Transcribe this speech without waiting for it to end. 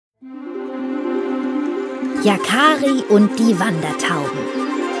Yakari und die Wandertauben.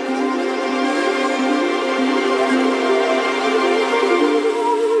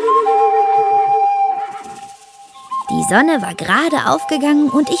 Die Sonne war gerade aufgegangen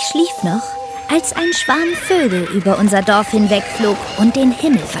und ich schlief noch, als ein Schwarm Vögel über unser Dorf hinwegflog und den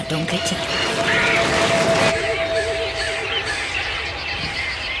Himmel verdunkelte.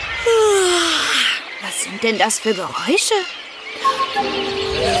 Was sind denn das für Geräusche?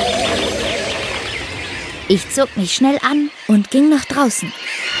 Ich zog mich schnell an und ging nach draußen.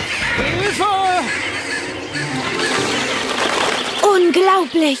 Hilfe!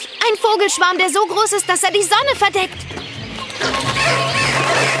 Unglaublich! Ein Vogelschwarm, der so groß ist, dass er die Sonne verdeckt.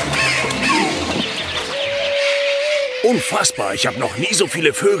 Unfassbar, ich habe noch nie so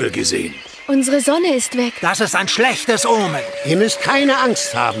viele Vögel gesehen. Unsere Sonne ist weg. Das ist ein schlechtes Omen. Ihr müsst keine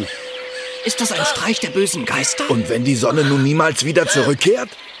Angst haben. Ist das ein Streich der bösen Geister? Und wenn die Sonne nun niemals wieder zurückkehrt?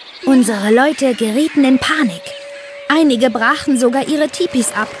 Unsere Leute gerieten in Panik. Einige brachen sogar ihre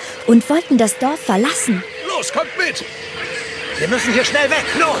Tipis ab und wollten das Dorf verlassen. Los, kommt mit! Wir müssen hier schnell weg,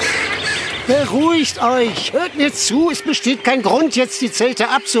 los! Beruhigt euch. Hört mir zu, es besteht kein Grund, jetzt die Zelte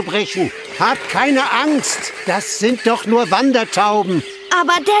abzubrechen. Habt keine Angst. Das sind doch nur Wandertauben.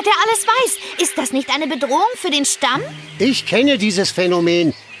 Aber der alles weiß, ist das nicht eine Bedrohung für den Stamm? Ich kenne dieses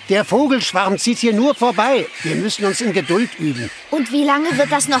Phänomen. Der Vogelschwarm zieht hier nur vorbei. Wir müssen uns in Geduld üben. Und wie lange wird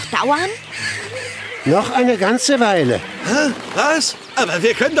das noch dauern? Noch eine ganze Weile. Hä? Was? Aber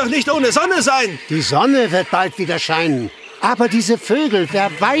wir können doch nicht ohne Sonne sein. Die Sonne wird bald wieder scheinen. Aber diese Vögel, wer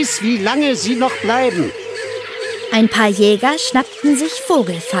weiß, wie lange sie noch bleiben. Ein paar Jäger schnappten sich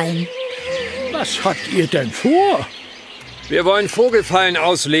Vogelfallen. Was habt ihr denn vor? Wir wollen Vogelfallen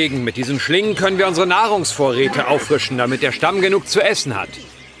auslegen. Mit diesen Schlingen können wir unsere Nahrungsvorräte auffrischen, damit der Stamm genug zu essen hat.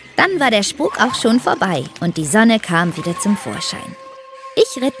 Dann war der Spuk auch schon vorbei und die Sonne kam wieder zum Vorschein.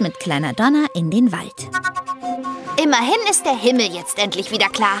 Ich ritt mit kleiner Donna in den Wald. Immerhin ist der Himmel jetzt endlich wieder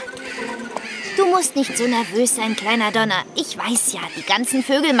klar. Du musst nicht so nervös sein, kleiner Donner. Ich weiß ja, die ganzen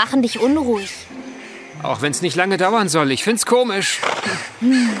Vögel machen dich unruhig. Auch wenn es nicht lange dauern soll. Ich find's komisch.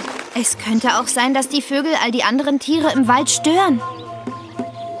 Es könnte auch sein, dass die Vögel all die anderen Tiere im Wald stören.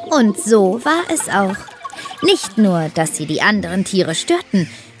 Und so war es auch. Nicht nur, dass sie die anderen Tiere störten,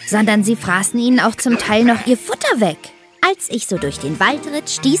 sondern sie fraßen ihnen auch zum Teil noch ihr Futter weg. Als ich so durch den Wald ritt,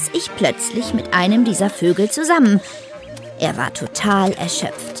 stieß ich plötzlich mit einem dieser Vögel zusammen. Er war total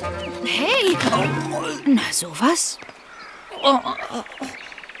erschöpft. Hey, na sowas?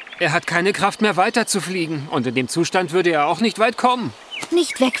 Er hat keine Kraft mehr weiterzufliegen. Und in dem Zustand würde er auch nicht weit kommen.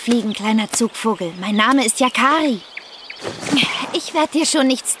 Nicht wegfliegen, kleiner Zugvogel. Mein Name ist Yakari. Ich werde dir schon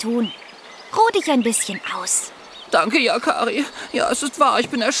nichts tun. Ruh dich ein bisschen aus. Danke, Yakari. Ja, es ist wahr, ich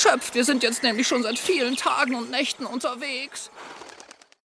bin erschöpft. Wir sind jetzt nämlich schon seit vielen Tagen und Nächten unterwegs.